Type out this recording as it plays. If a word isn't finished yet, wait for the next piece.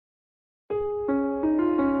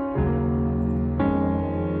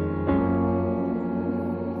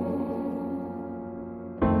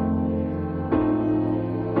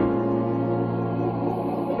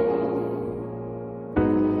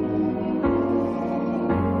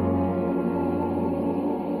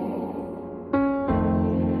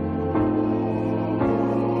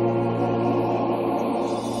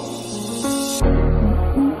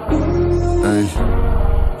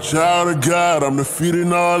child of God, I'm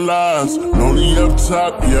defeating all lies. Lonely up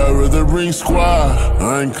top, yeah, I'd rather ring squad.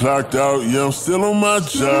 I ain't clocked out, yeah, I'm still on my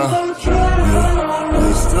job.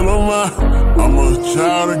 Yeah, still on my... I'm a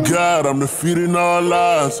child of God, I'm defeating all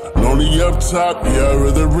lies. Lonely up top, yeah, I'd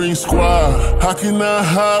rather ring squad. How can I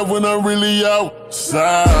hide when I'm really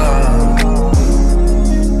outside?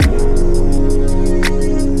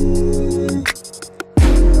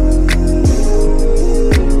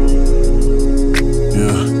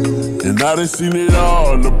 And I done seen it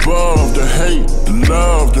all, above, the hate, the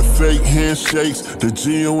love, the fake handshakes, the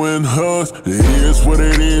genuine hugs. It is what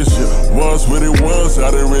it is, yeah, was what it was.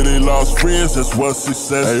 I done really lost friends, that's what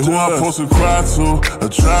success does. Hey, who I'm supposed to cry to, I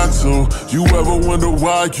try to. You ever wonder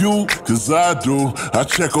why you? Cause I do. I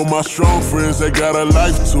check on my strong friends, they got a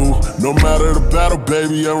life too. No matter the battle,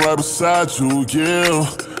 baby, I'm right beside you, yeah.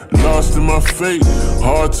 Lost in my fate,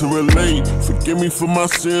 hard to relate. Forgive me for my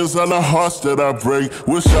sins, all the hearts that I break.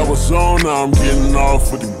 Wish I was on, now I'm getting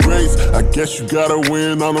off with the grace. I guess you gotta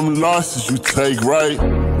win on them losses you take, right?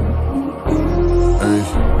 Hey,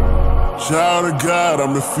 child of God,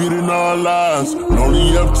 I'm defeating all lies.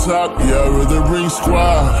 Lonely up top, yeah, I'd rather ring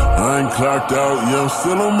squad. I ain't clocked out, yeah, I'm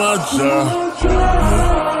still on my job.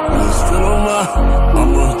 Yeah, still on my...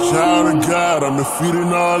 I'm a child of God, I'm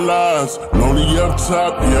defeating all lies. Lonely up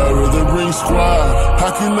top, yeah, I'd rather ring squad.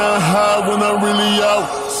 How can I hide when I'm really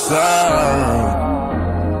outside?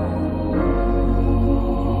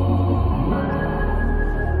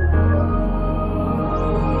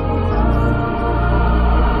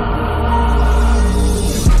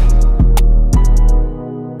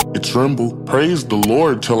 It's Remble. Praise the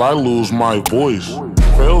Lord till I lose my voice.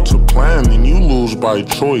 Fail to plan, then you lose by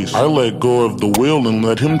choice. I let go of the wheel and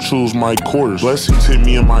let him choose my course. Blessings hit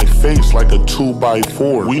me in my face like a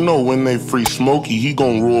 2x4. We know when they free Smokey, he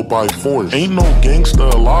gon' rule by force. Ain't no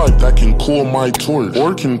gangsta alive that can cool my torch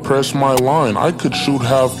or can press my line. I could shoot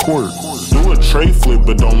half court. Do a tray flip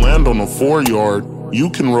but don't land on a 4-yard. You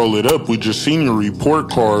can roll it up, we just seen your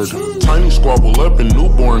report card. Tiny squabble up and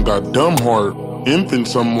newborn got dumb heart.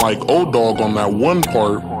 Infants, I'm like O-Dog on that one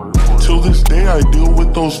part. Till this day I deal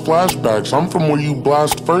with those flashbacks. I'm from where you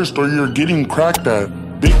blast first or you're getting cracked at.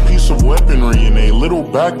 Big piece of weaponry in a little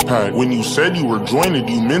backpack. When you said you were jointed,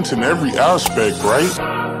 you meant in every aspect,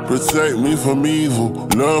 right? Protect me from evil,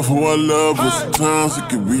 love who I love, but sometimes it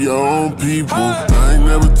can be your own people. I ain't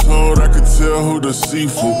never told, I could tell who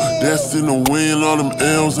deceitful. Destined to win all them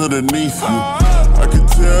L's underneath you. I can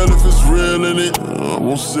tell if it's real in it. I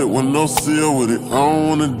won't sit with no seal with it. I don't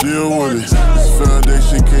wanna deal with it. This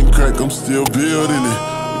foundation can't crack, I'm still building it.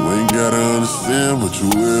 You ain't gotta understand, but you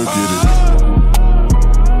will get it.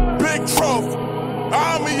 Big trophy,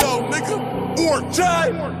 I'm a yo nigga, Ork J.